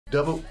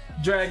Double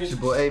Dragon. It's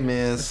your boy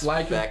AMENZ.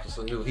 Like back with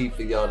some new heat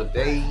for y'all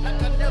today.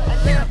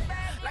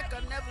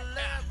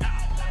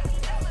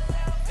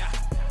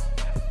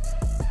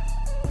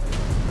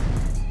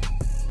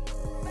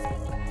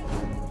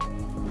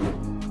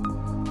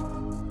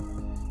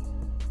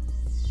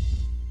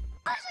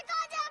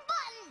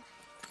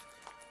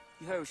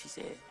 You heard what she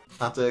said.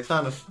 Hunter X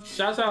Hunter.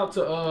 Shouts out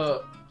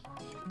to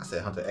I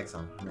said Hunter X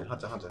Hunter. I mean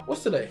Hunter Hunter.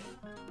 what's today?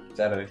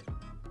 Saturday.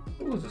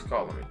 Who was this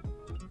calling me?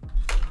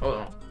 Hold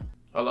on.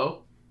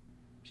 Hello?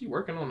 She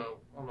working on a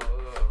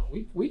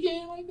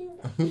weekend like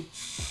that?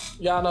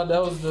 Y'all know that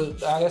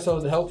was I guess that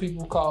was to help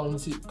people calling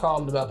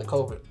about the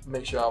COVID.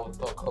 Make sure I was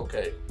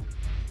okay.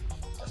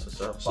 That's what's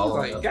up. She was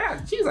like,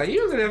 God, she's like,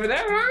 you was there for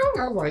that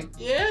long? I was like,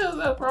 yeah, is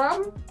that a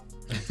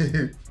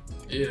problem?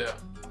 Yeah.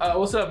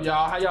 What's up,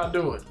 y'all? How y'all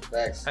doing?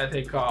 Thanks. I had to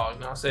take a call, you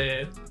know what I'm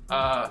saying?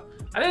 I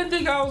didn't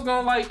think I was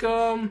gonna like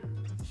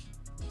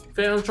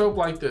Phantom Trope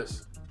like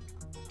this.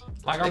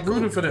 Like I'm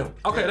rooting for them.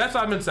 Okay, that's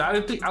what I meant to say. I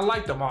didn't think I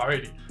liked them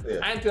already. Yeah.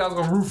 I didn't think I was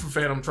gonna root for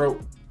Phantom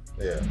Trope.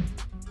 Yeah.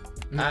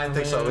 You know I didn't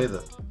think so either.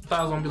 Thought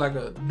it was gonna be like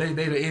they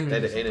the enemies. They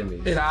the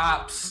enemies. They the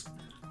ops.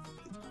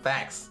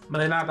 Facts. But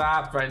they're not the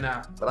ops right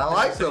now. But I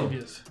like them.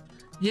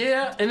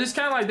 Yeah, and it's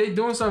kind of like they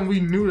doing something we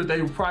knew that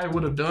they probably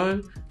would have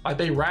done. Like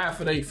they ride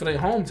for their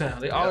hometown.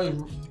 They always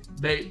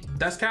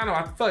that's kind of,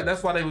 I feel like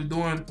that's why they was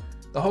doing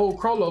the whole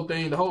Crollo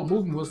thing. The whole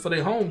movement was for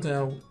their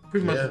hometown,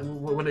 pretty much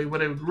where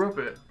they grew up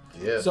at.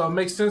 Yeah. So it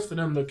makes sense for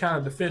them to kind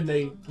of defend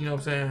they, you know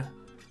what I'm saying,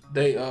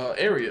 they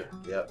area.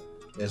 Yep.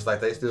 It's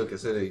like they still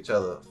consider each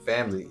other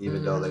family,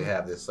 even though they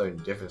have this certain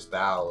different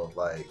style of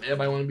like.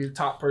 Everybody want to be the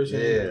top person.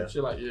 Yeah.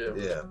 Shit like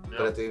Yeah.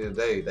 But at the end of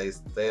the day,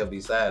 they'll be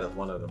sad if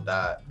one of them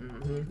died.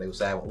 They were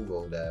sad when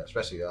Ugo died,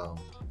 especially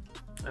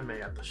that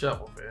man got the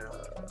shovel, man.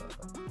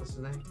 What's his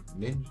name?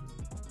 Ninja.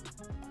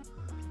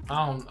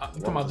 I'm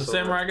talking about the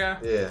samurai guy.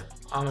 Yeah.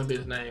 I don't remember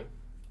his name.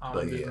 I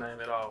don't remember his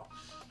name at all.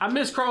 I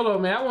miss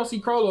Crollo, man. I want to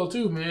see Crollo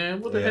too,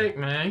 man. What the heck,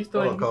 man? He's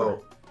still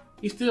cold.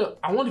 He's still.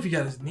 I wonder if he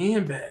got his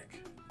name back.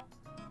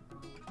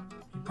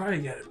 He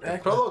probably got it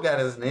back. Crollo got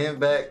his name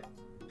back.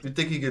 You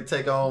think he could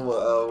take on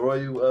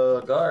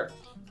Royal Guard?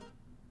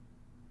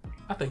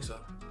 I think so.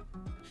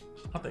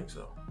 I think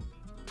so.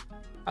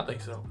 I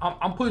think so.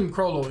 I'm putting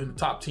Crollo in the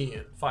top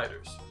 10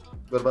 fighters.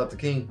 What about the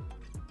King?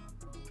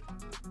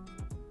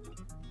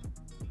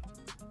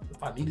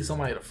 If I needed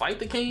somebody to fight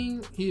the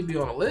King, he'd be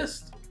on the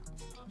list.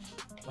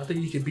 I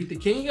think you can beat the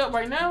King up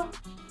right now.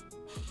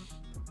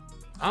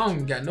 I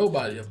don't got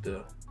nobody up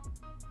there.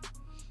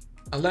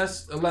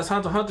 Unless Hunter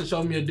x Hunter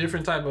showed me a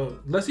different type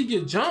of, unless he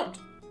get jumped,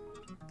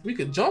 we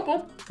could jump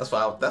him. That's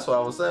what I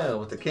was saying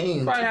with the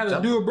King. Probably had to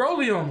do a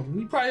Broly on him.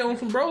 He probably on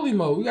some Broly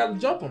mode. We got to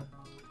jump him.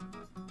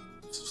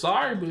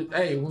 Sorry, but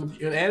hey, when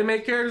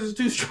anime characters are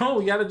too strong,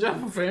 we got to jump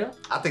him, fam.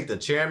 I think the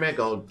chairman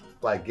gonna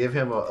like give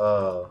him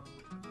a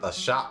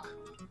shock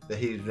that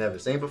he's never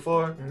seen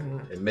before,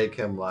 and make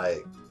him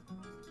like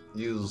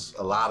use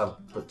a lot of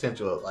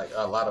potential, like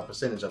a lot of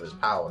percentage of his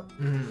power.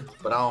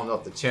 But I don't know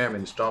if the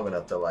chairman is strong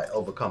enough to like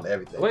overcome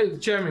everything. Wait, the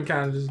chairman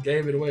kind of just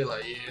gave it away,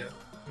 like, yeah,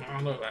 I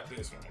don't know about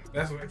this one.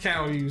 That's what kind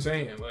of what he was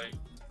saying, like.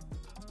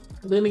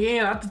 Then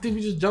again, I think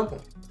we just jump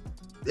him.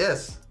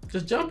 Yes.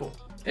 Just jump him.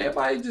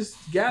 Everybody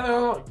just gather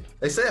on.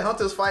 They said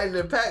Hunter's fighting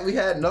in pack. We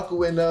had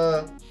Knuckle and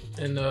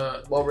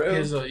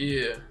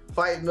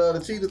fighting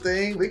the cheetah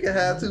thing. We can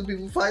have two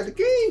people fight the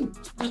King.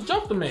 Just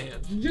jump the man.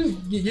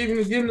 Just give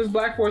him this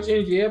Black Force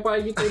energy.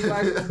 Everybody get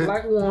their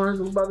black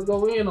warrants. We're about to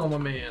go in on my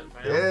man.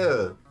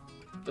 Yeah.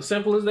 As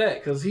simple as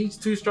that, because he's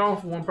too strong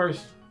for one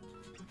person.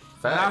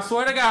 And I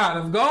swear to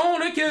God, if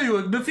going to kill you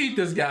or defeat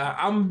this guy,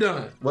 I'm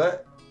done.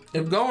 What?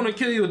 If going to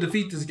kill you or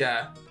defeat this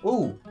guy,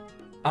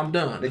 I'm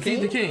done. Defeat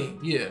the King,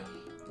 yeah.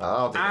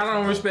 I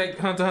don't respect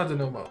Hunter x Hunter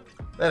no more.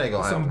 That ain't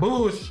gonna happen.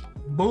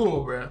 Some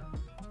bull, bro.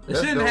 It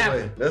shouldn't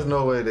happen. There's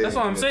no way. That's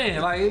what I'm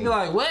saying. Like, it'd be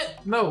like, what?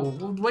 No,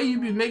 the way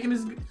you be making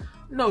this.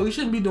 No, he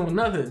shouldn't be doing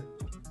nothing.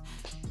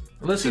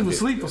 Unless he was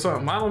asleep or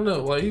something. I don't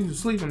know. Like, he was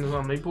sleeping or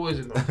something. They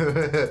poisoned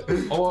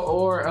him.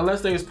 or unless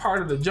they was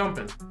part of the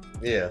jumping.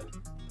 Yeah.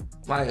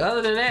 Like,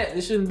 other than that,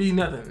 it shouldn't be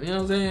nothing. You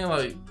know what I'm saying?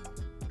 Like,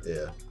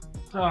 yeah.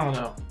 I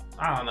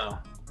don't know.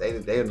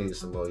 They need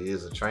some more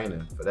years of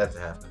training for that to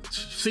happen.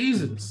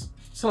 Seasons.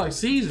 It's like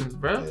seasons,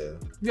 bro. Yeah.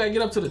 You gotta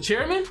get up to the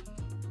chairman.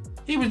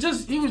 He was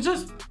just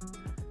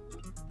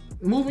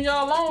moving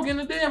y'all along in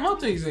the damn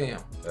Hunter exam.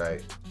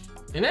 Right.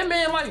 And that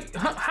man, like,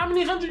 how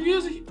many hundreds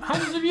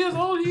of years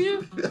old he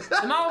is?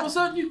 And all of a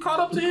sudden you caught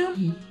up to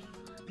him?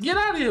 Get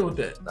out of here with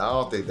that. I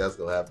don't think that's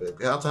gonna happen.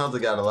 Hunter x Hunter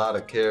got a lot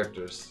of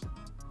characters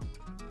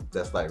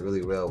that's like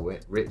really well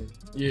written.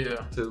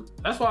 Yeah. Too.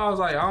 That's why I was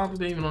like, I don't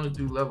think they even on the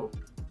dude level.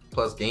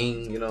 Plus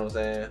Ging, you know what I'm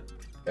saying?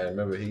 Gotta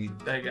remember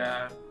that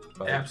guy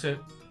absent.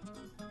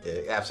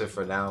 Yeah, absent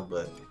for now,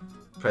 but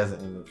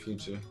present in the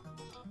future.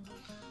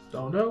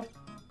 Don't know.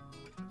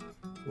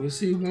 We'll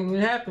see when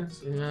it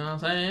happens. You know what I'm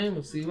saying?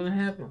 We'll see when it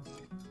happens.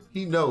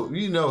 You know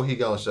he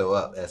gonna show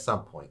up at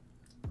some point.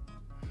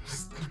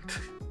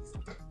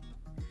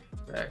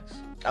 Facts.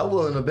 I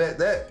willing to bet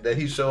that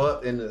he show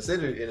up in the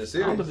series. I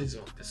don't believe he's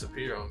gonna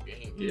disappear on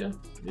game. Yeah.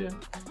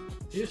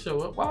 He'll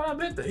show up. Why would I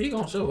bet that? He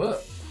gonna show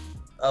up.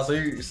 Oh, so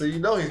you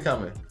know he's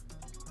coming.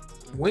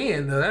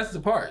 When? Though, that's the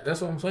part.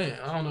 That's what I'm saying.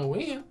 I don't know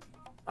when.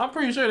 I'm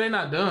pretty sure they're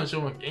not done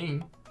showing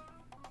game.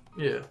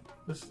 Yeah.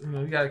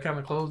 You gotta kind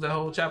of close that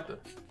whole chapter.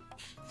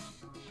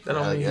 That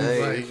don't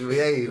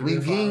mean we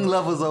gang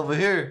lovers over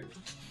here.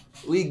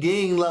 We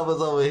gang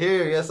lovers over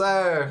here. Yes,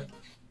 sir.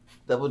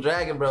 Double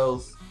Dragon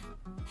Bros.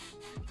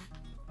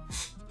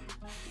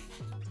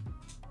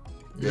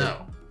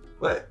 No.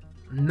 What?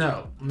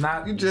 No,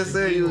 not. You just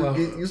said you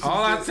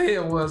all I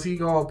said was he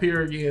gonna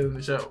appear again in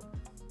the show.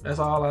 That's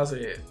all I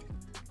said.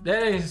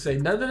 That ain't say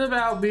nothing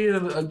about being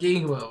a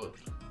gang lover.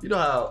 You know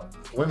how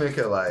women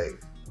can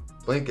like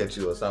blink at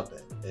you or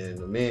something, and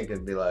the men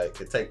can be like,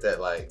 can take that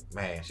like,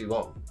 man, she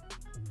won't.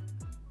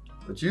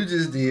 What you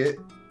just did.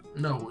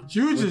 No, what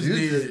you just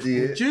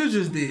did. What you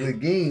just did.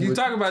 Again, you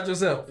talk about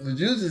yourself. What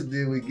you just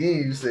did with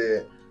Ging, you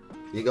said,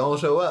 he gonna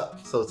show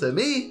up. So to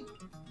me,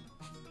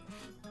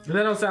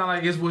 that don't sound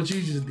like it's what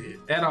you just did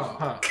at all,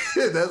 huh?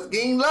 That's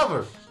Ging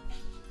lover.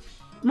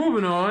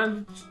 Moving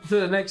on to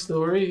the next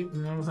story, you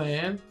know what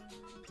I'm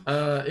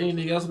saying?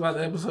 Anything else about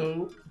the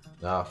episode?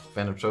 Nah,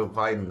 Phantom Trope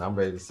fighting. I'm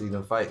ready to see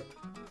them fight.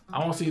 I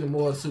want to see the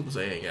more Super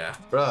Saiyan guy.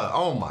 Bruh,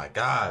 oh my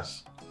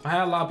gosh. I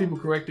had a lot of people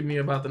correcting me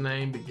about the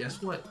name, but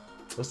guess what?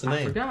 What's the name?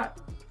 I forgot.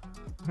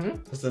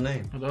 What's the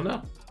name? I don't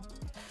know.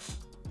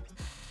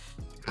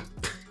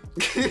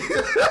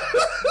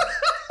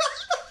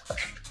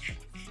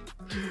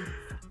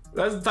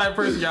 That's the type of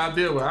person y'all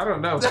deal with. I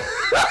don't know.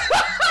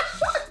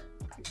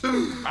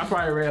 I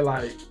probably read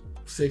like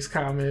 6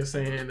 comments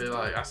saying that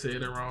like I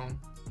said it wrong,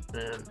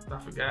 and I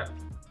forgot.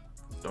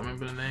 Don't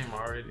remember the name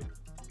already.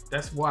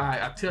 That's why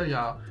I tell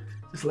y'all,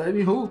 just let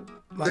me hoop.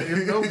 Like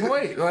it's no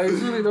point. Like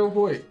it's really no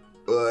point.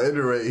 At any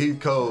rate, he's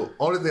cold.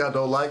 Only thing I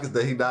don't like is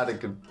that he not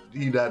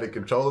in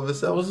control of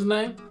himself. What's his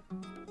name?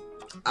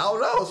 I don't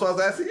know. So I was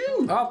asking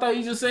you. I thought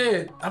you just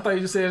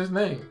said his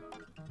name.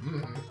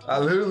 I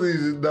literally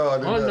just I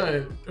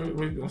didn't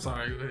know. I'm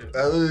sorry. Go ahead.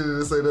 I literally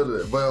didn't say none of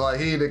that. But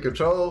like he ain't in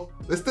control.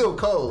 It's still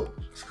cold.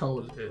 It's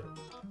cold as hell.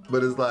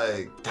 But it's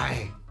like,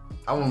 dang.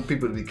 I want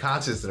people to be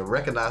conscious and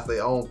recognize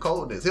their own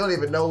coldness. He don't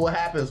even know what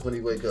happens when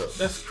he wake up.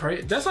 That's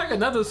crazy. That's like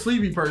another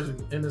sleepy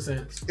person in a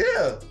sense.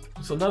 Yeah.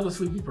 It's another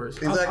sleepy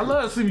person. Exactly. I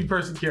love sleepy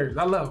person characters.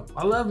 I love them.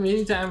 I love him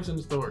anytime it's in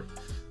the story.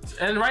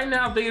 And right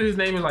now I'm thinking his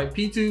name is like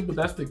P2, but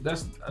I think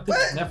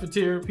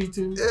Nefertir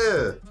P2.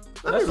 Yeah.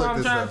 That's what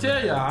I'm trying to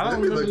tell y'all. I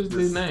don't remember this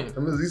dude's name. I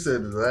mean, he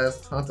said the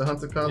last Hunter x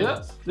Hunter comic.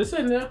 Yep. This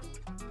in there.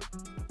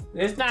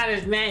 It's not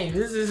his name.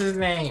 This is his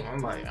name. I'm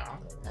like, oh,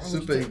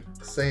 Super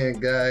Saiyan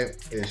guy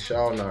is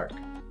Shalnark.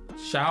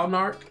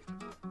 Shalnark?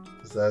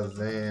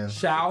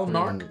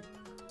 Shalnark?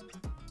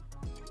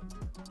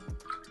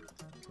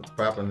 The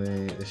proper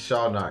name is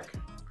Shalnark.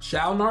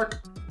 Shalnark?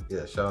 Yeah,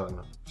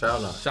 Shalnark.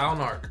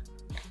 Shalnark.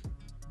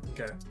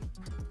 Okay.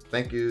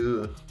 Thank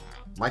you,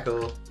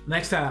 Michael.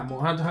 Next time,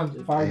 more Hunter x Hunter,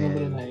 if I remember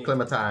the name.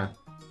 Clementine.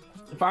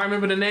 If I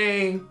remember the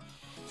name,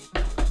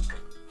 I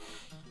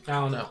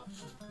don't know.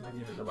 I'm not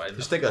giving nobody.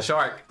 Just think a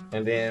shark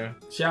and then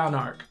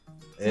Shalnark.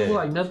 It look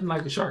like nothing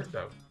like a shark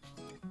though.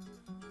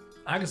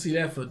 I can see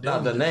that for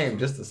not the name,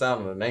 just the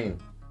sound of the name.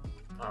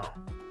 Oh.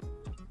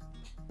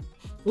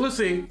 We'll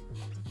see.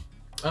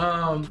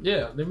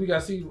 Yeah. Then we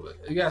gotta see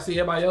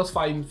everybody else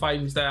fighting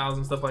styles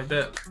and stuff like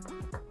that.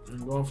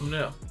 And going from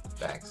there.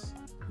 Thanks.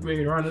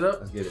 Ready to run it up?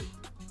 Let's get it.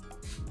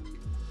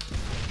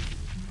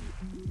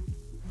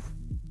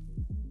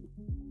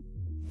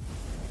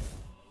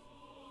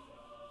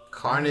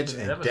 Carnage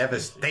and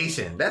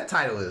Devastation. That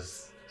title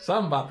is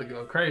something about to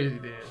go crazy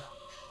then.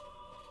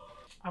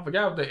 I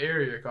forgot what the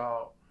area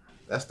called.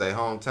 That's their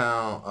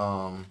hometown.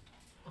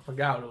 I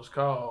forgot what it was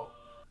called.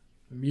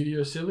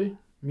 Meteor City?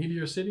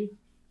 Meteor City?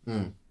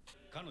 They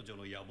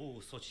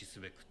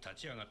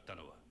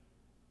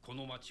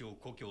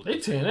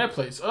tearing that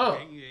place up.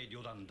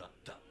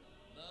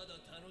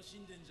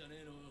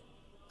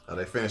 Oh,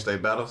 they finished their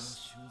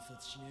battles?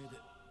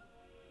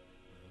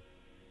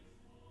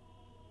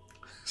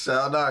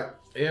 Shalnark.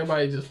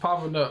 Everybody just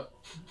popping up.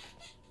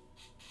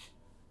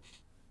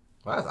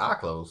 Why is eye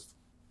closed?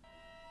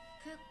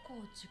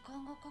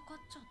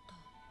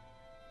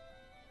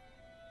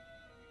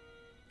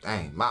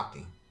 Dang,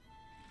 mopping.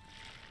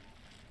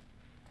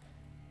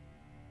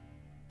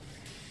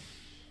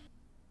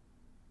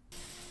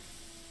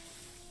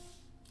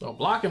 So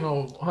blocking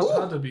on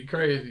Hunter be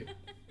crazy.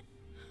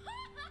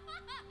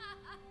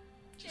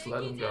 Just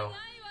let him go.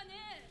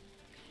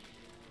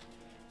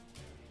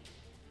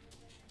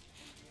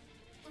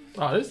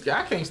 Oh, this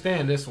guy, I can't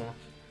stand this one.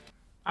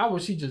 I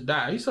wish he just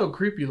died. He's so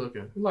creepy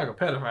looking. He's like a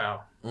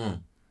pedophile.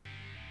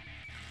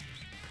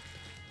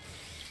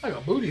 Like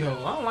a booty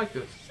hole. I don't like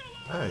this.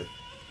 Hey.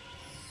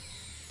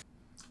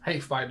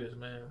 Hate fighters,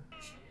 man.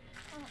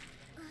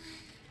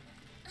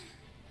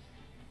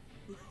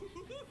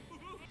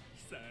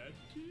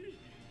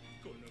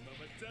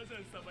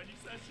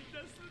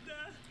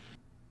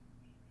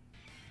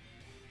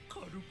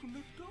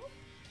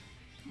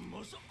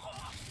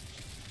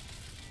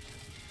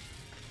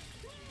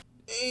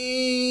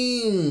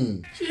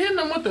 Dang. She hitting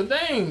him with the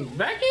dang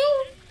vacuum?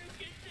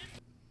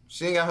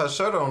 She ain't got her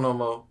shirt on no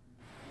more.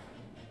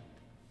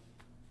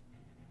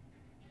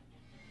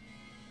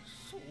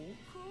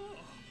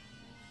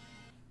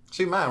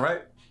 She mine,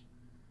 right?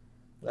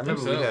 I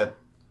remember we had,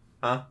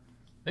 huh? I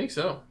think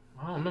so.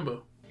 I don't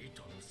remember.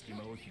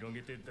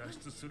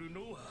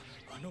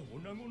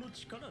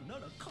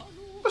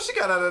 What she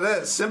got out of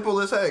that?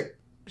 Simple as heck.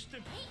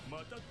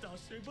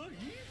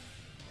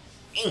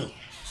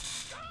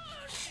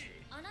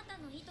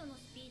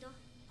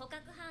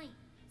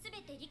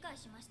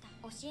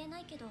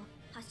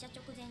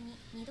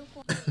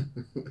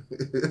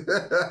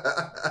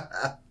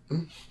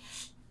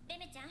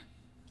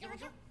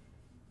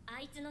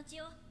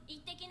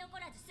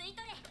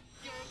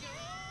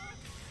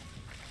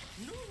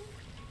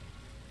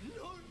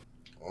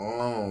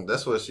 Oh,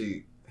 that's what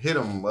she hit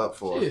him up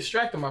for. She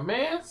distracted my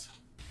mans.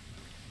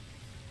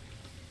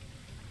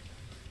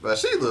 But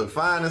she look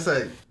fine as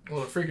heck.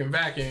 With a freaking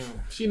vacuum.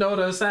 She know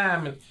the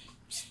assignment.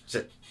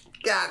 Shit.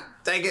 God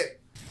dang it.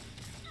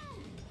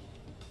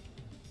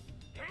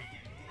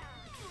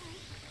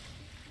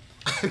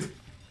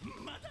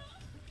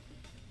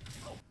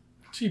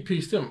 She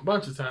pieced him a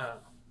bunch of times.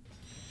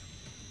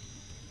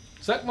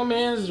 Suck my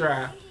man's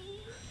dry.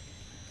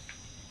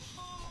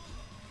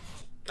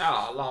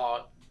 Oh,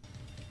 Lord.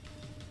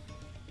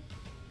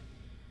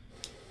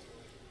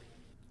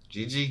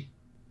 GG.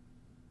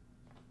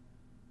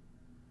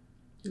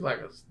 He's like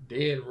a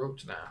dead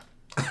roach now.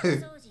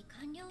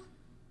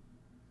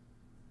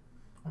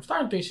 I'm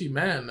starting to think she's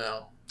mad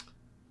now.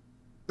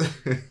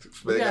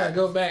 We gotta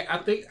go back.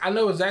 I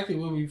know exactly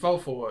what we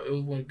fought for. It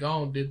was when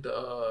Gone did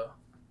the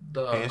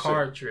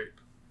card trick.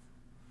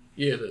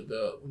 Yeah,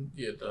 the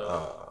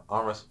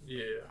armors.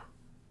 Yeah.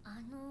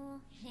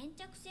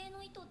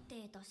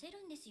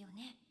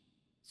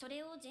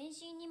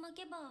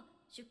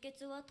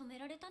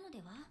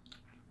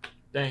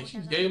 Dang, she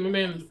gave him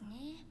in.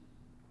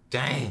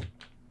 Dang.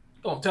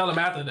 Don't tell him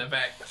after the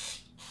fact.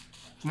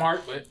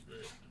 Smart, but.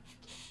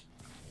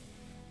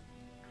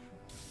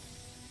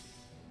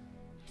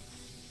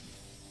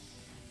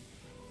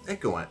 They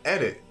going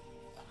at it.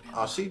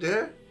 Oh, she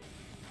there?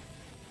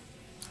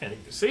 And you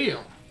can see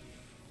him.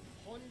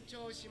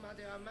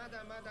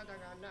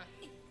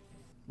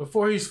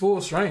 Before he's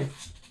full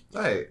strength.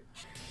 Hey.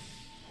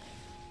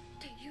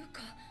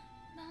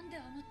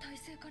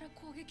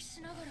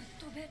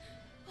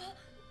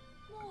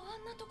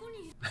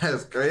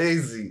 That's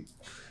crazy.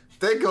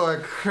 They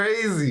going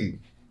crazy.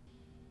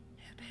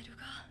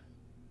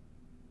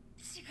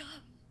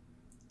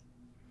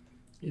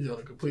 He's on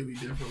a completely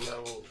different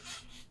level.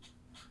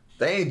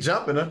 They ain't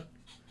jumping her.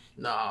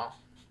 No. I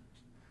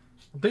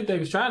think they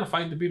was trying to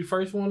fight to be the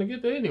first one to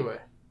get there anyway.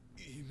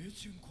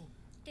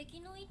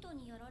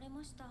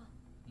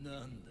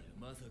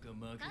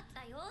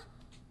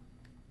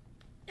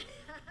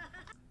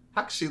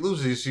 How could she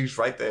lose if she's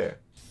right there?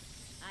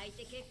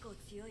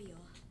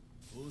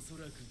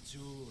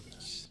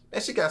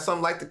 And she got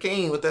something like the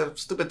king with that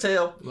stupid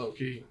tail. Low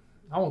key.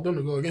 I want them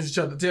to go against each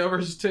other, tail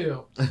versus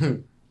tail.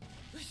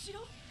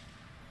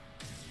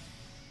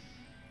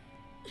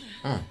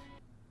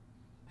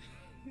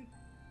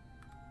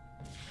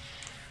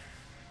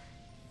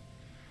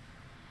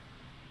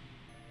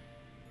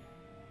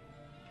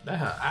 That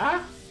her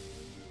eye?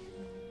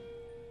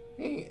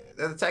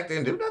 That attack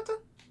didn't do nothing?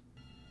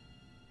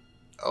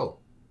 Oh.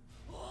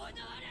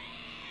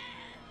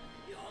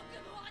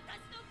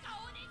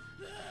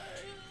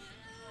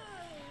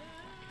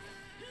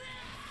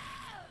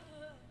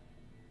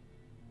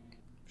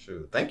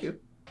 Shoot, thank you.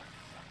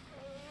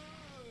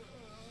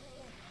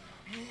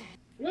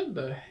 What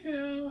the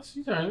hell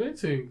she turned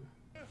into?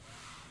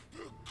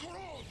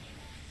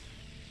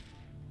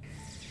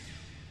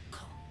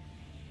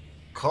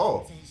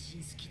 Call.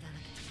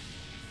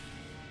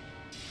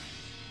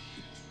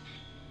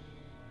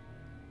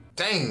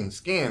 Dang,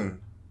 skin.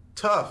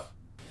 Tough.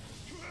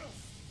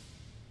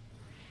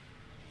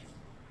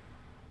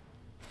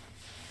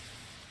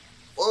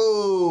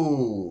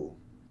 Whoa.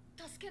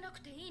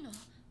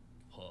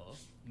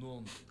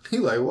 He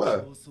like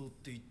what?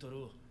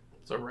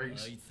 It's a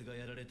race.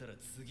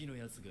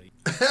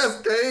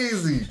 That's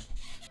crazy.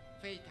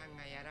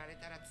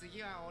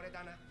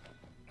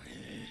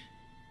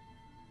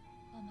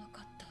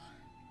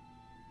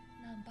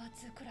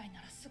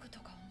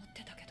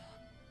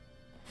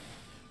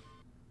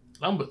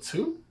 Number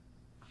 2?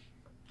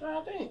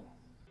 God dang.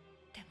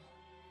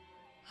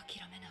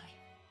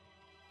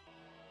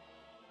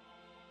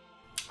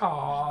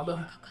 Aw,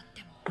 the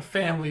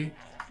family.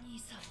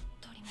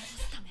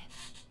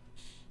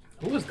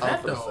 Who was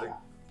that though?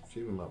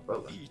 She was my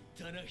brother.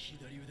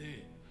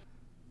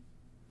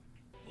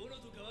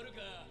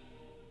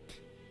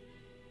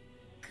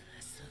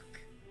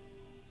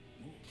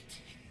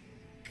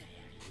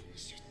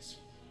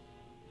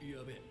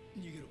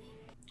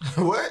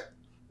 What?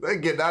 They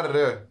getting out of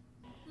there.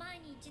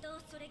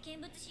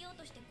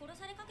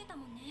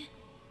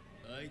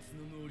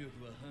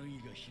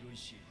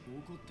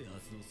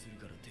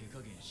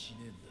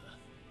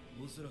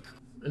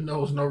 And there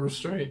was no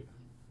restraint.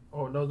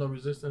 Oh, no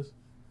resistance.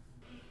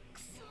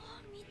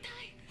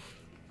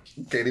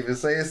 You can't even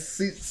say it,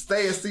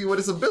 stay and see what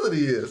his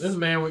ability is. This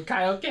man with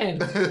Kyle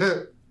Candy.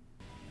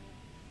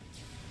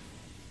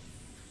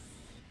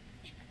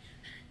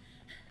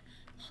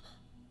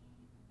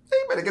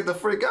 You better get the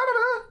freak out of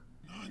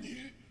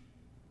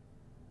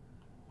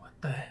What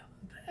the hell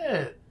is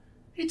that?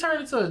 He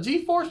turned into a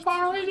G-Force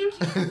Power Ranger?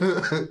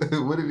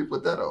 there. What did he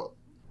put that on?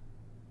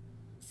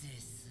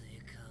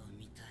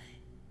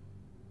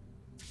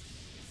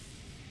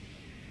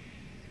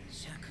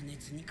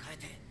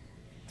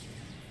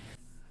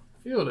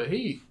 Feel the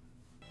heat.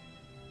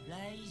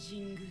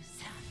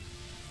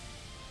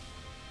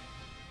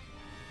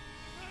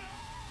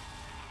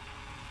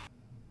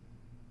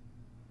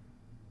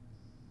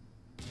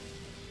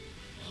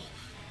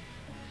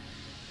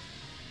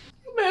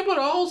 You man put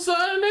a whole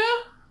sun in there?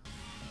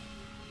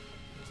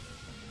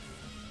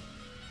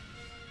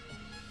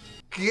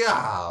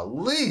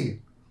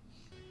 Golly.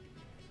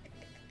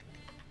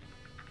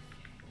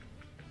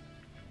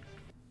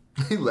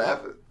 He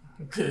laughing.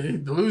 He's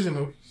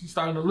delusional. He's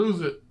starting to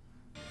lose it.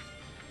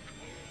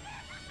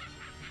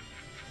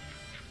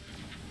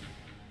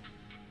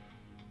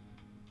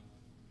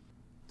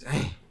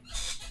 Dang.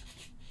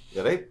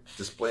 Yeah, they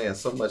displaying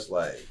so much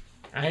like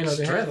I ain't know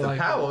they had strength it and like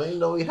power. I that. didn't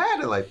know he had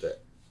it like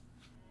that.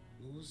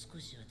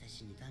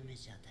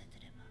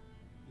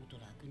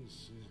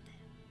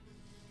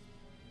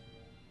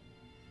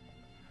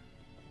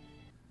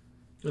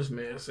 This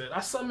man said, I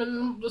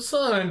summoned the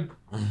sun.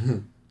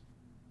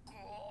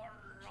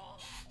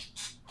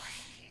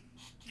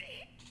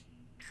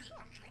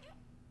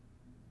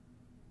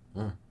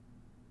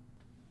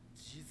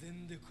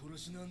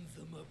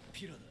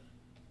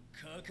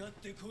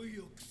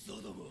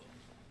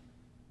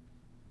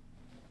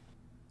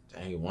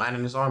 Dang, he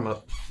winding his arm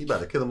up. He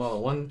about to kill them all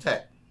in one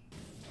attack.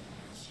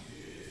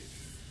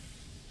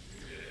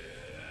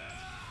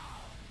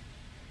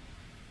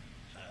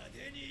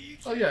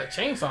 Oh yeah,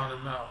 chainsaw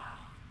him now.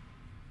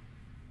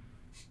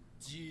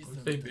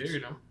 They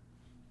buried him.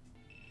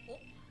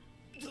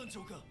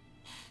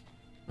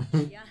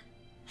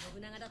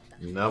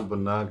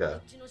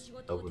 Nobunaga.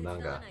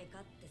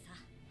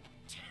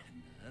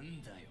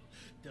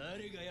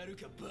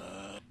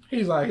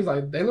 He's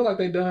like, they look like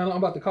they done. I'm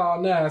about to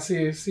call now and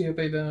see if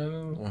they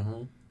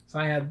done. So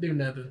I ain't have to do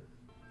nothing.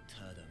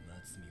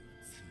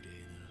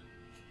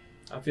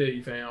 I feel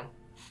you, fam.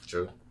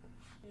 True.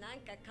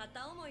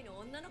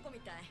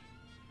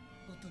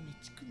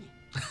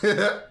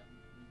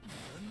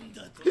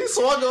 He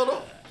swung on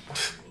him.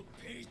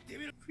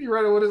 He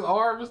running with his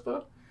arm and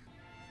stuff.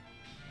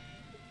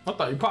 I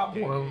thought he popped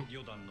one of them.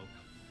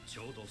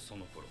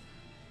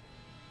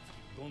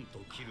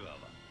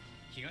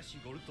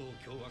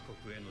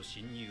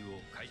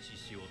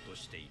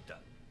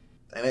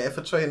 And they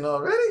infiltrating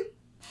already?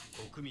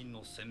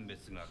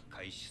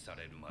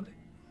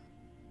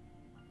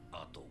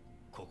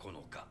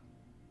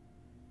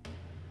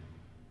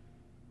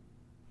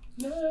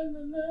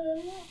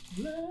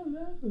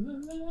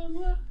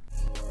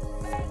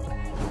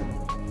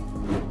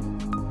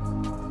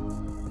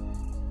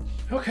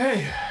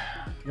 Okay,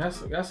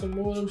 got some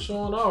more of them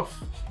showing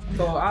off.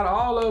 So out of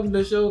all of them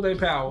that showed their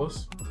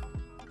powers,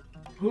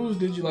 whose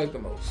did you like the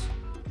most?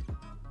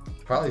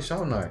 Probably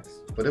Shawnarks,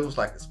 but it was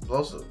like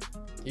explosive.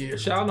 Yeah,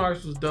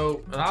 Shawnarks was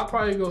dope, and I'll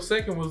probably go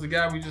second was the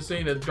guy we just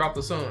seen that dropped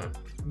the sun.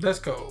 That's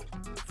cold.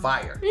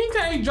 Fire.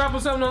 Anytime you dropping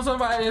something on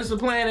somebody that's a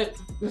planet,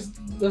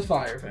 that's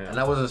fire, fam. And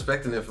I wasn't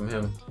expecting it from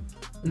him.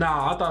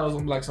 Nah, I thought it was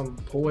gonna be like some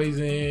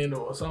poison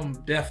or some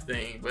death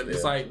thing, but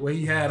it's like what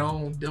he had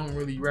on don't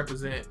really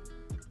represent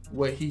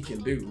what he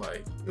can do.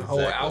 Like the whole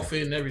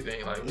outfit and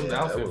everything. Like what's the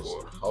outfit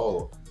for?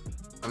 Oh,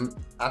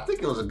 I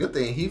think it was a good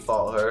thing he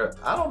fought her.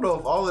 I don't know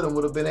if all of them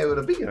would have been able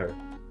to beat her.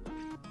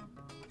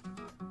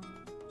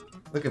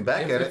 Looking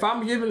back at it,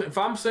 if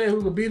I'm saying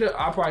who could beat her,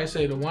 I'll probably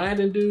say the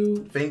winding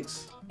dude,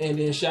 Finks, and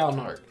then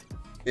Shawnark.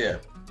 Yeah.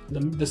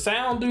 The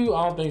sound dude,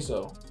 I don't think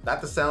so. Not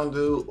the sound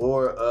dude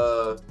or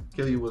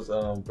Kiryu's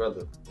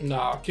brother.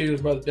 Nah,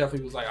 Kiryu's brother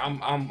definitely was like,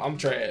 I'm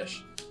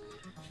trash.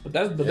 But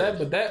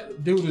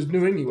that dude is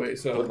new anyway.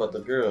 So what about the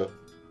girl,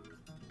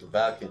 the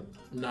Valkyrie?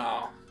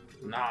 No.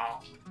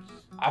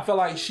 I feel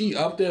like she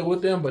up there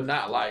with them, but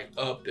not like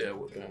up there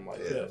with them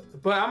like that.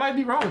 But I might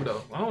be wrong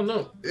though. I don't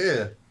know.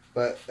 Yeah,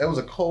 but that was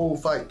a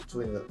cold fight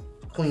between the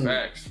queen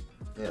and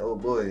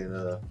old boy.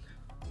 And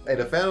hey,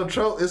 the Phantom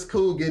Trope is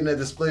cool getting that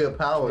display of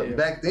power. Yeah.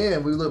 Back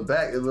then, we look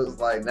back, it looks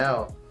like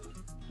now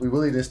we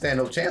really didn't stand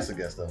no chance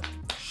against them.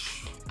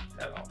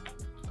 At all.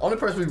 Only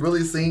person we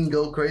really seen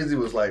go crazy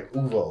was like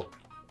Uvo.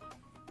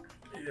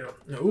 Yeah,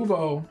 now,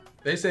 Uvo.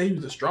 They say he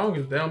was the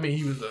strongest. They don't mean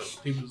he was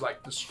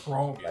like the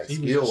strongest. Like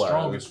he was the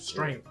strongest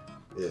strength.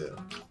 Yeah.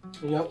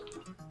 Yep.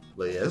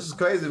 But yeah, this is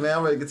crazy, man.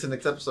 I'm ready to get to the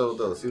next episode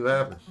though. See what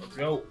happens. Let's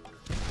go.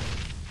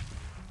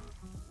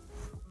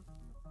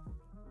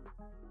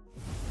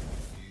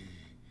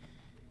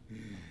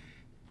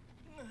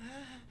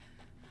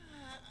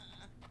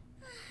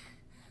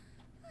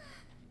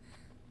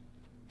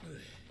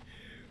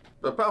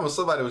 The problem was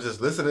somebody was just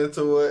listening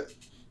to it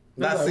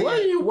Not Like, seeing. what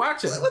are you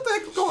watching? What the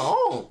heck is going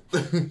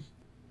on?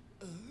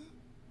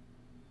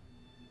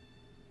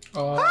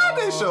 How'd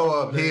they show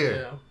up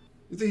here?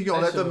 You think he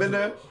gonna let them in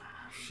there?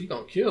 She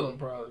gonna kill him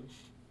probably.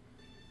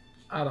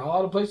 Out of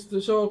all the places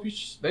to show up,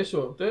 they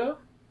show up there.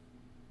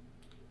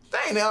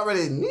 Dang, they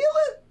already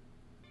kneeling?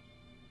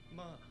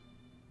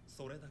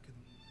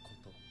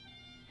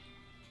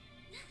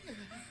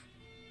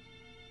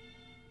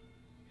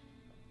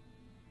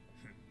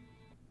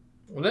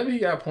 Whatever he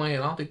got playing,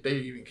 I don't think they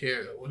even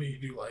care. What do you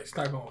do? Like, it's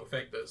not gonna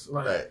affect us.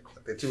 Like, Right,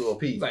 they're too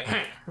OP. like,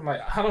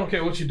 I don't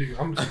care what you do.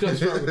 I'm still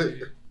strong with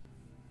you.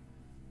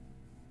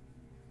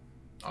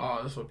 Oh,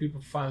 that's what people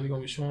finally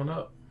gonna be showing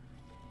up.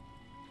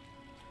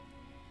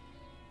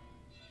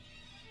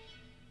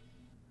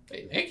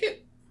 They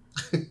naked?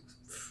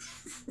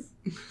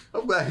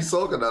 I'm glad he's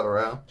soaking that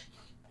around.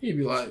 He'd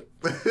be like,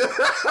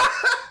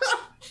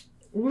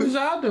 what is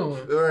y'all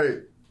doing?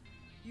 Right.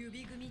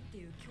 指組って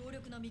いう強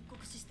力な密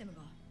告システム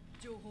が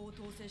情報を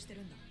統制して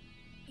るんだ。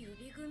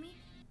指組？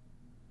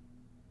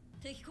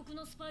敵国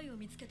のスパイを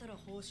見つけたら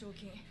報奨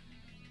金、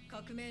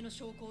革命の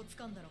証拠を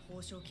掴んだら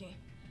報奨金、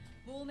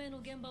亡命の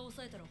現場を押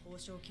さえたら報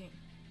奨金。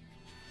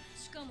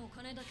しかも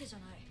金だけじゃ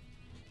ない。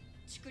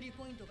チクリ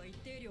ポイントが一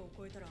定量を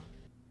超えたら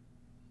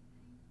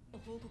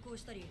報告を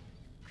したり、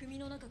組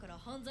の中から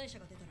犯罪者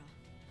が出たら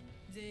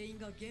全員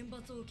が厳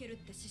罰を受けるっ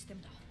てシステ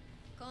ムだ。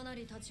かな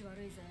り立ち悪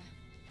いぜ。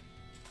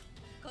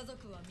家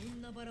族はみ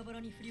んなバラバラ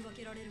に振り分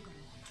けられるから、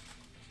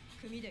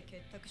組で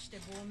結託して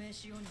亡命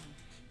しように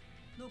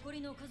残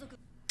りの家族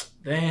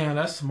Damn,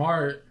 that's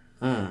smart.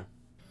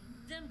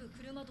 全部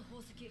車と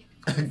宝石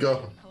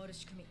Go. 変わる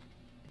仕組み。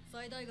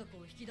最大額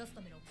を引き出す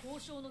ための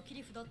交渉の切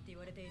り札って言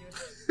われている。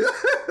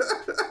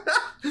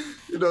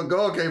You know,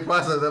 God can't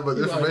process that much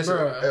information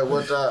at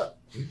one time.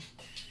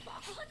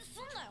 爆発す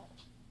んなよ。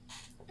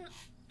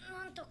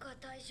なんとか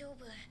大丈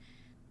夫。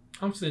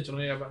 I'm snitching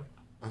on everybody.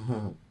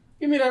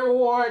 Give me that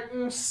reward,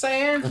 you know what I'm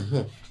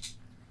saying?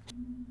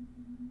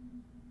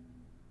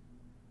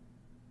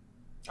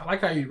 I like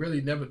how you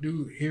really never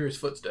do hear his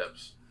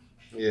footsteps.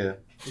 Yeah.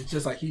 It's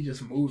just like he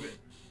just moving.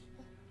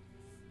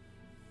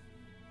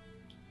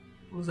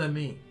 What does that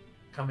mean?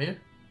 Come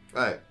here?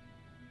 Right.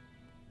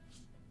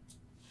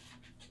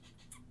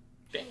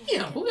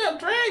 Damn, who got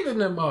dragged in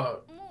them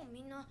up? もう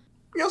みんな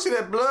You don't see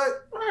that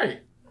blood?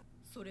 Right.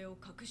 それを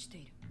隠して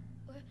いる。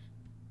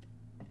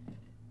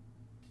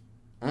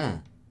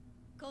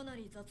 かな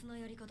り雑な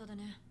やり方だ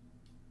ね。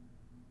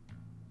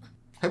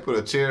 They put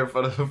a chair in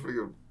front of the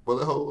freaking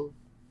bullet hole.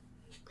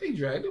 They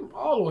dragged him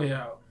all the way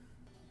out.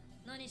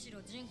 何し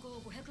ろ人口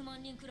500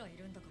万人くらいい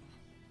るんだか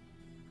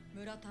ら。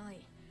村単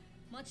位、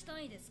町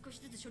単位で少し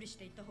ずつ処理し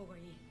ていった方がい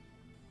い。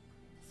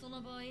そ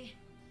の場合、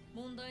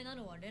問題な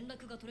のは連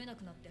絡が取れな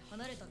くなって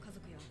離れた家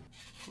族や。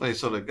 Wait,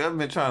 so the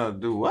government trying to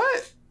do what?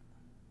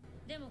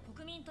 でも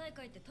国民大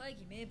会って大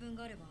義名分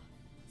があれば、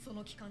そ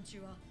の期間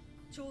中は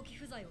長期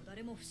不在を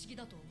誰も不思議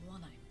だと思わ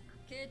ない。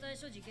携帯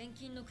所持現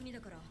金の国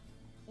だから、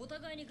お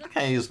互いに I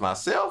can't use my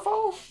cell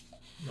phone.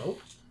 Nope.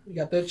 You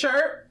got that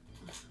chirp?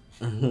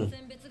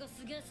 選別が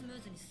すげえスム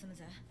ーズに進む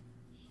ぜ。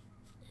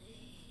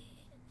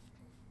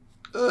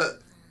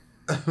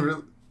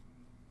 Really?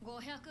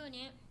 500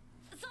人。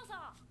そうそ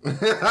う。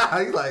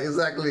 He's like,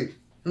 exactly.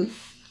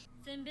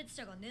 選別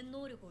者が念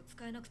能力を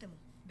使えなくても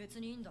別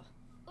にいいんだ。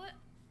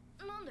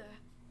え、なんで？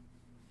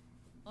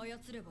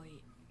操ればい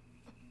い。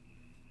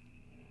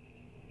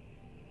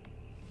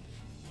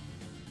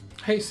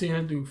 Hate seeing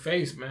that dude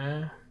face,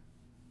 man.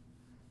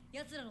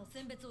 奴らの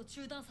選別を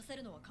中断させ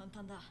るのは簡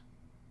単だ。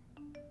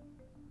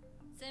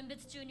選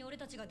別中に俺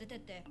たちが出てっ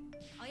て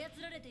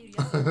操られている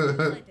奴を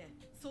抑えて、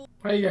そう。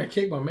 Why you gotta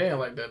kick my man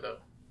like that though?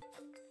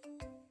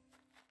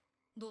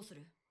 どうす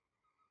る？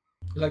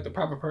 He's like the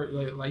proper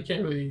person. Like you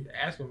can't really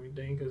ask him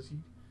anything because he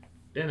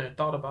didn't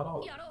thought about all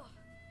of it. やろ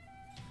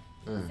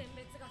う。選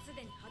別がす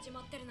でに始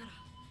まってるなら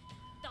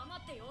黙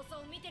って様子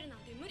を見てるなん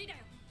て無理だよ。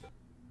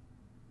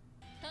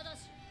ただ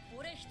し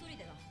俺一人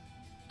でだ。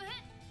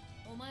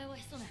え？お前は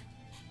潜め。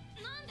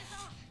なんで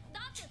さ？だ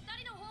って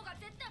二人の方が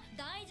絶対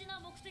大事な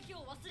目的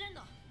を忘れん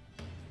な。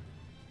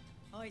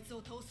あいつ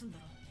を倒すんだ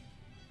ろ。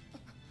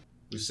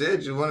 You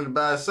said you wanted to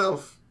by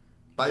yourself.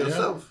 By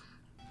yourself.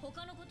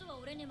 他のことは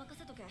俺に任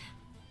せとけ。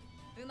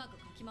うまくか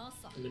き回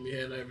すさ。 And then we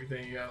had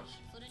everything else.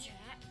 それに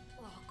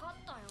わか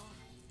ったよ。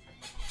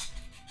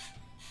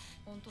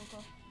本当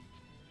か？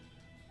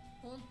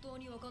本当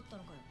にわかった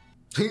のかよ。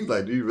 He's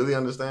like, do you really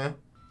understand?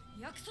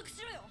 約束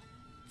しろよ。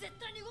絶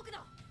対に動く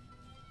な。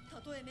た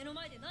とえ目の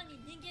前で何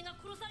人人間が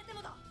殺されて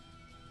もだ。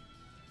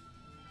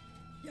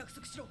約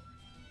束しろ。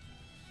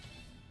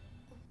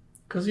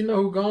 Cause you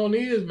know who Gone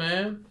is,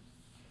 man.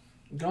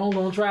 Gone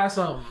gonna try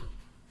something.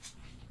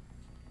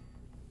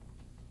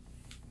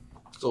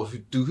 So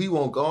do he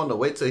want Gone to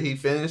wait till he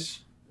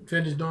finish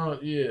Finish doing,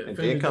 yeah. and Finish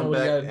then come doing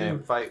what he back gotta and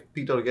do. fight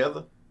Pito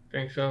together?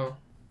 Think so.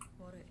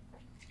 悪い。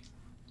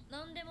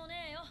なんでも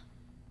ねえよ。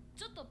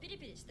ちょっとピリ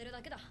ピリしてる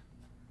だけだ。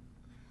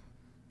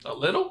 A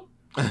little?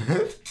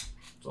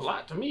 It's a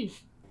lot to me.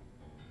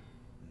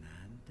 な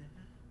んだ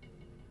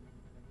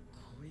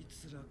こい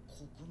つら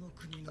ここの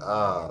国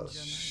Oh,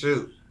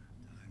 shoot.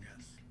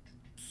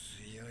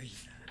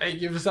 Hey,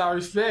 give us our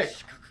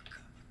respect.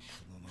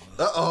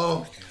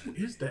 Uh-oh. What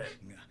is that?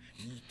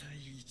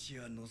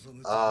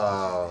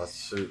 Oh,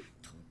 shoot.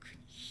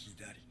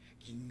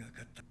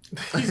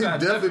 He's You not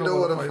definitely don't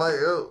want to fight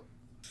out.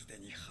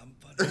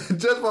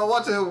 Just by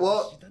watching him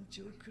walk.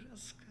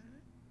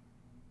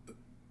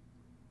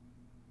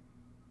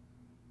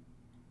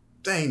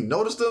 Dang,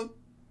 noticed him?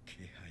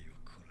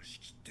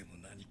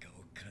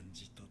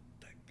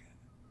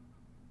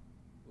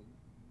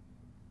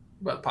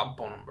 You about to pop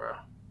up on him, bro.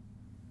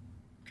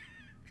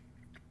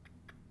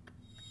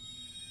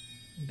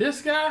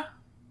 This guy?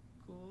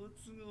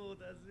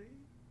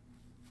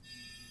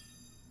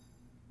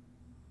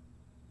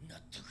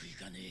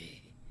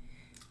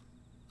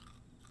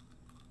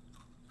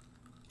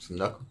 It's a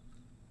knuckle.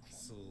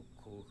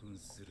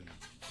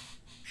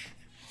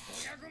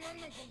 500万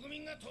の国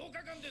民が10日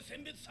間で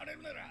選別され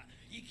るなら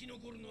生き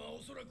残るのは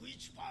おそらく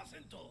 1%。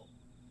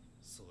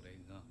それ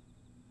が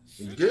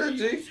Good,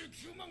 G.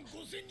 19万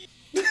5000人。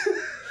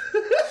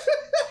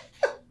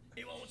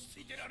今落ち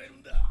着いてられる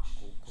んだ。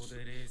ここ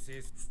で冷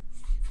静。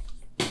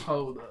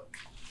 Hold up.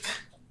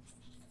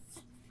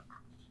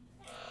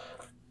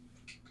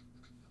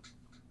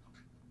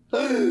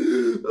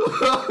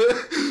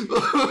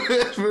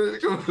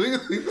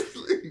 Completely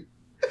asleep.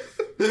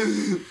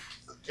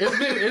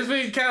 It's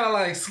been kind of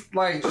like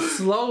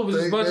slow with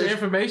just a bunch of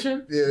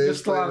information. Yeah,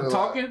 just a lot of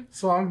talking.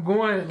 So I'm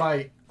going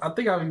like I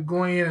think I'm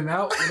going in and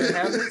out when it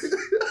happens.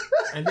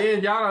 And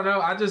then y'all don't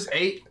know. I just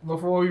ate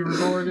before we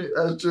recorded.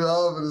 That's true. I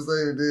was gonna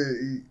say we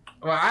did eat.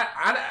 Well,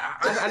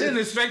 I didn't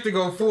expect to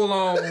go full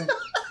on.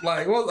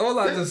 Like what was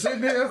I just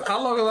sitting there?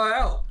 How long was I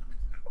out?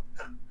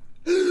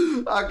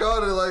 I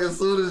caught it like as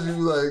soon as you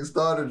like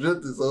started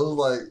drifting, so it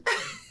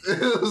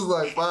was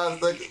like 5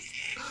 seconds.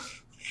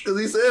 Cause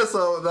he said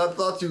something, and I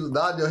thought you was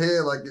nodding your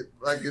head like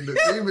in the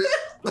agreement.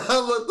 I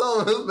looked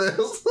over, this man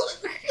was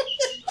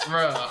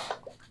Bruh.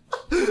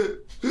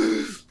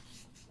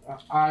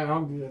 Alright,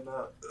 I'm good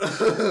now.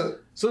 As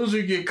soon as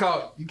you get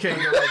caught, you can't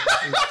go like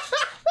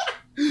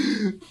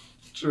that.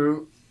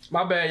 True.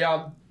 My bad,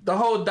 y'all. The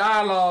whole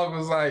dialogue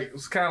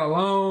was kind of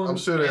long. I'm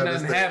sure they ain't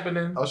understand. nothing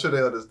happening. I'm sure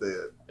they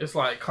understand. It's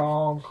like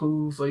calm,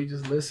 cool, so you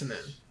just listening.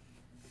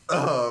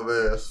 Oh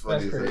man, that's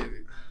funny. That's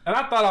crazy. And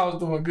I thought I was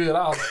doing good.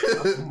 I was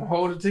like, I'm gonna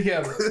hold it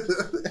together.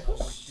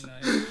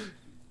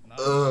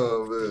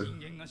 Oh man.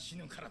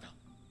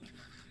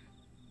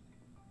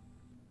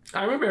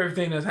 I remember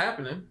everything that's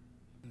happening.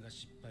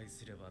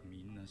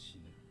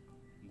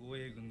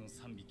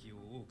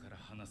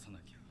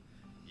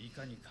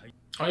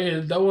 Oh yeah,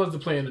 that was the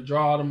plan to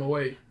draw them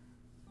away.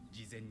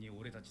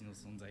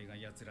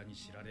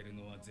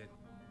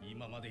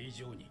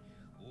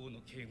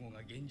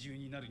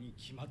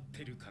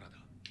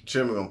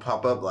 Jimmy gonna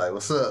pop up like,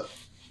 what's up?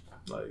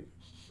 Like,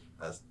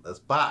 let's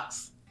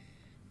box.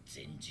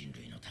 全人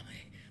類のた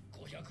め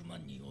500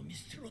万人を見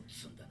捨てろっ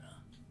つんだ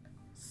な。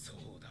そ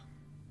うだ。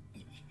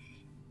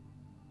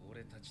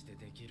俺たちで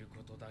できる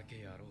ことだ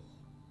けやろう。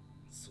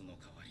その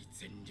代わり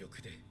全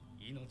力で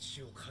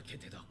命をかけ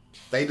てだ。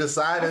 They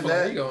decided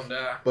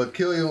that, but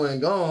Kill You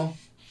and Gone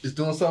is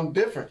doing something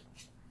different.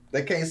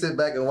 They can't sit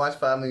back and watch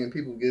 5 million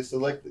people get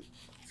selected.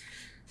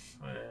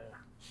 Yeah.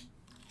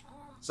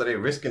 So they're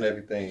risking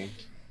everything.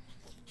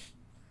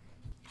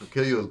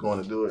 Kill You is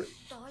going to do it.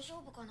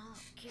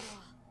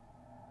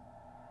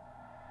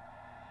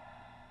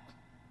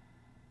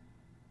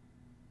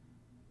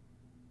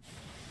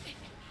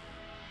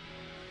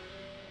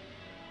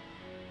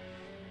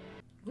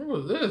 What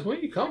was this? Where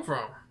you come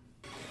from?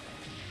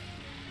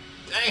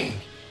 Dang.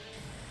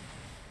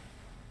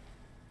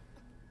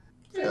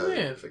 Yeah,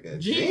 man.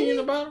 Genie in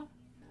the bottom?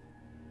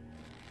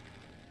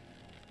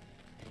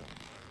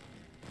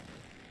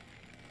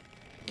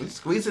 We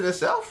squeezing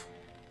itself?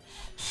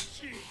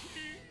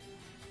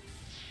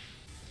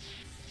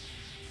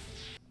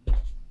 I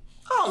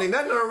don't need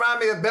nothing to remind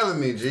me of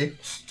Bellamy, G.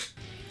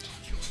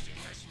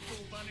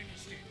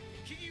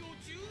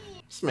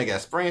 This man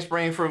got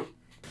spring fruit.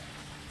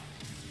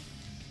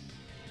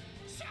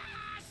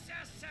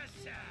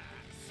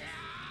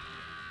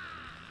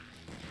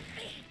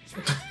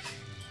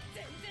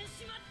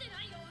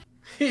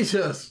 He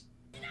just...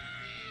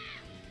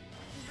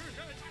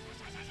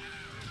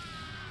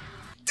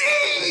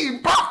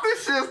 Dang! Pop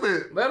this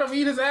shit! Let him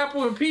eat his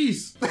apple in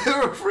peace.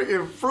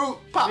 Freaking fruit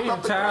popped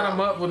up. He tied him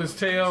up with his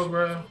tail,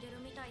 bro.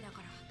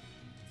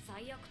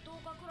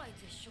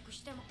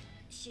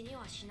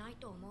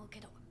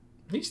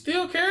 He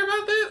still care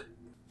about that?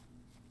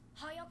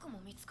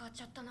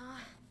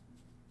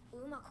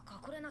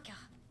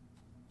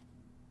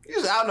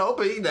 He's out in the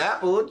open eating the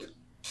apple. What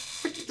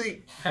you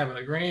think? Having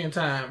a grand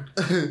time.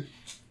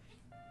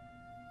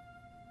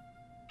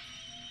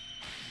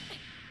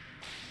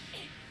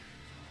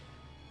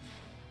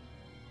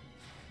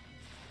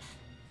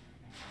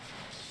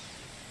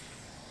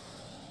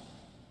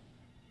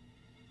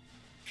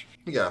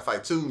 You gotta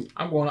fight two.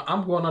 I'm going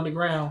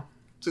underground.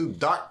 Two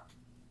dark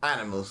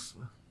animals.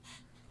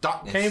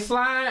 Darkness. Can't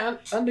fly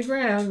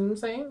underground, you know what I'm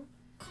saying?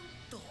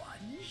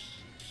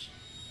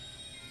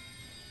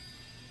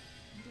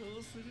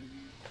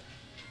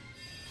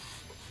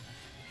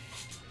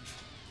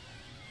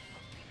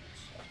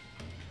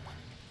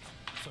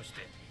 そし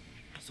て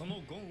そ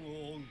のゴン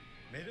を追う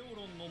メレオ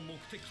ロンの目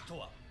的と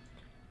は。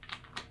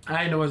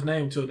 I ain't know his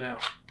name till now.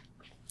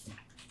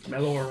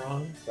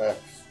 Meloron.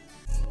 Facts.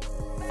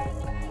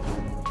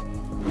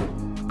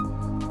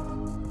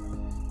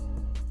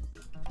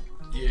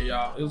 Yeah,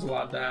 y'all. It was a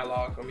lot of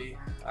dialogue for me.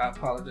 I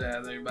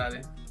apologize,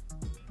 everybody.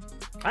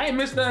 I ain't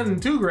missed nothing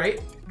too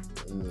great.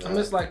 Nah. I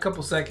missed like a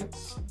couple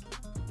seconds.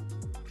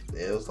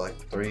 Yeah, it was like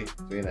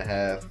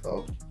 3.5.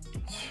 Oh.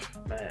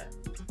 Man.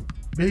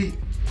 Beat.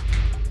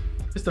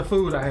 It's the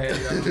food I had,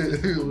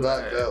 y'all.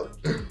 Locked out.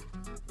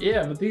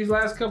 Yeah, but these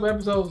last couple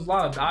episodes was a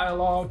lot of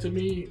dialogue to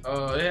me.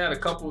 It had a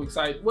couple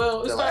exciting.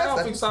 Well, it started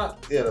off exciting.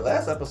 Yeah, the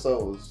last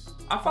episode was.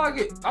 I thought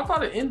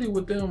it ended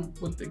with them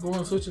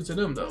going switching to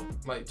them though,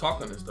 like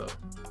talking and stuff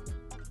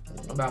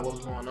about what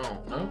was going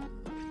on.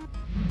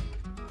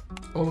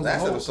 No.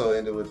 Last episode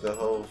ended with the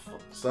whole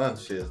sun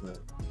shit, isn't it?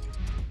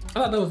 I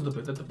thought that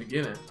was at the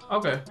beginning.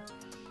 Okay.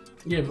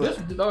 Yeah,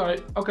 but this all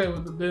right. Okay,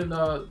 well, then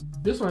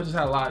this one just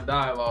had a lot of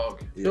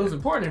dialogue. Yeah. It was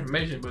important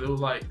information, but it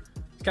was like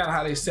it's kind of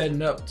how they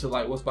setting up to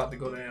like what's about to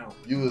go down.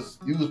 You was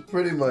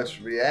pretty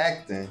much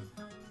reacting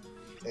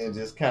and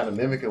just kind of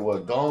mimicking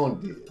what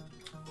Gon did.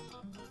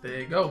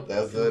 There you go.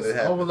 That's what it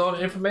happened.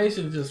 Overloaded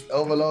information, just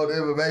overload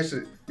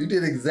information. You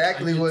did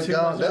exactly what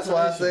Gon. That's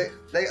why I say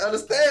they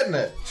understand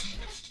that.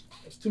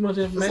 It's too much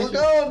information.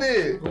 That's what Gon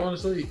did. Going to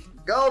sleep.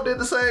 Gon did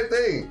the same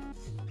thing.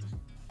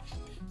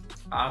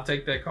 I'll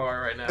take that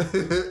card right now.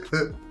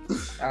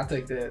 I'll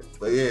take that.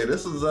 But yeah,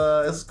 this is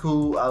it's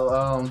cool.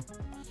 Like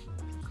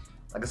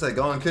I said,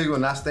 Gon and Killua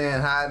not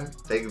staying hiding.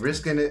 They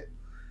risking it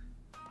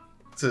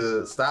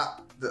to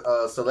stop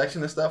the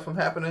selection and stuff from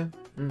happening.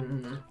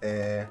 Mm-hmm.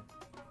 And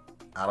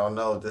I don't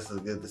know if this is a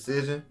good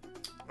decision.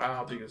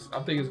 I think it's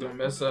gonna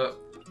mess up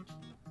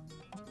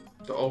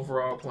the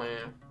overall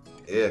plan.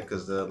 Yeah,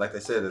 because like they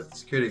said, the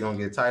security gonna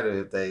get tighter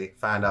if they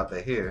find out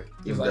they're here.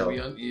 It's like we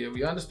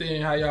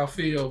understand how y'all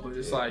feel, but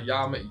it's like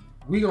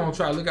we gonna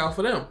try to look out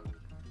for them.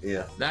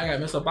 Yeah. Now I gotta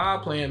mess up our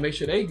plan, make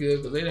sure they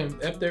good because they done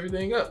effed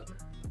everything up.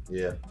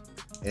 Yeah.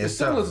 And it's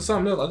similar to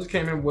something else. I just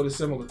can't remember what it's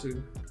similar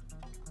to.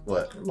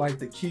 What? Like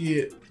the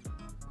kid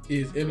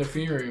is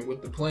interfering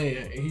with the plan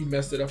and he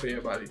messed it up for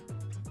everybody.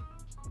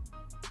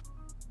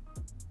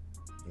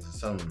 Is it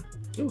something?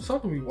 It was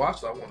something we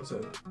watched, I want to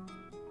say.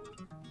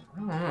 I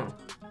don't know.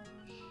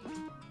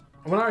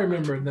 When I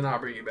remember, then I'll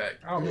bring it back.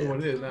 I don't remember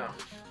what it is now.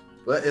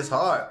 But it's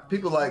hard.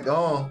 People like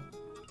Gon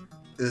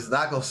is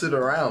not gonna sit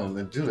around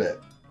and do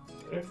that.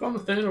 It's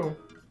understandable.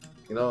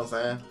 You know what I'm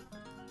saying?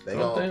 They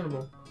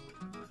understandable.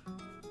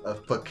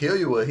 For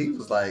Killua, he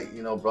was like,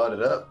 brought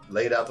it up,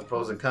 laid out the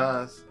pros and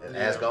cons, and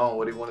asked Gon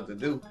what he wanted to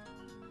do.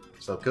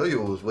 So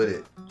Killua was with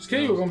it.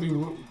 Killua gonna be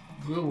good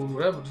with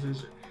whatever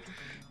decision.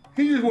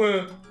 He just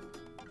wanna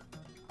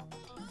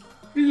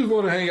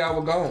hang out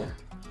with Gon.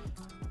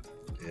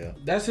 Yeah.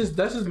 That's his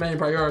main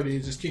priority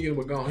is just kicking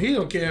with Gon. He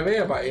don't care if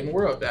everybody in the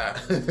world die.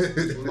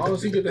 As long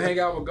as he get to hang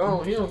out with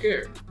Gon, he don't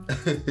care.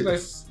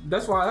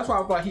 That's why I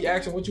feel like he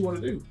asking what you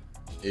want to do.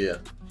 Yeah.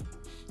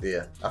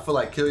 Yeah. I feel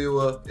like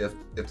Killua, if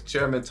the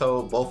chairman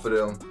told both of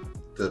them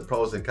the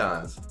pros and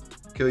cons,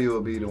 Killua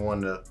would be the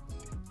one to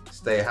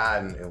stay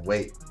hiding and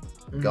wait.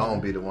 Mm-hmm.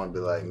 Gon be the one to be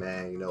like,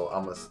 man,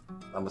 I'm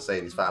gonna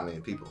save these 5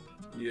 million people.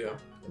 Yeah.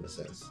 In a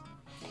sense.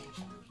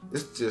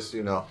 It's just,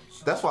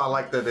 that's why I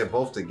like that they're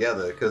both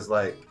together, because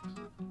like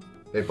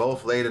they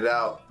both laid it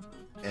out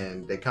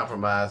and they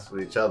compromised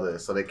with each other.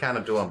 So they kind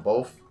of doing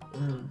both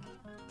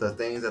the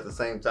things at the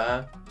same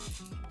time.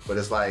 But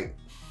it's like,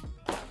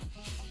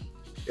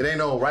 it ain't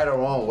no right or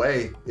wrong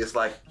way. It's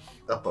like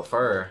a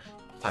prefer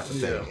type of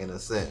thing in a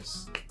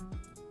sense.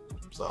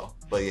 So,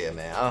 but yeah,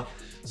 man,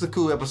 it's a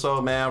cool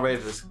episode, man. I'm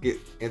ready to get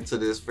into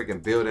this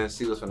freaking building,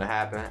 see what's gonna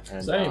happen.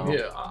 And, same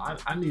here.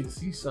 I need to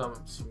see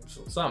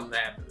something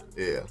happen.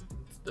 Yeah.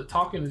 The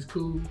talking is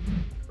cool,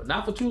 but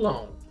not for too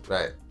long.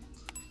 Right.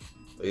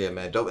 But yeah,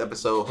 man, dope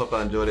episode. Hope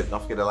I enjoyed it. Don't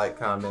forget to like,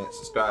 comment,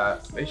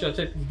 subscribe. Make sure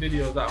to check these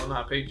videos out on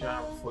our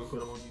Patreon before we put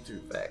them on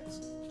YouTube. Facts.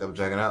 Double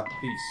Dragon out.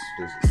 Peace.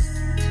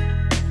 Deuces.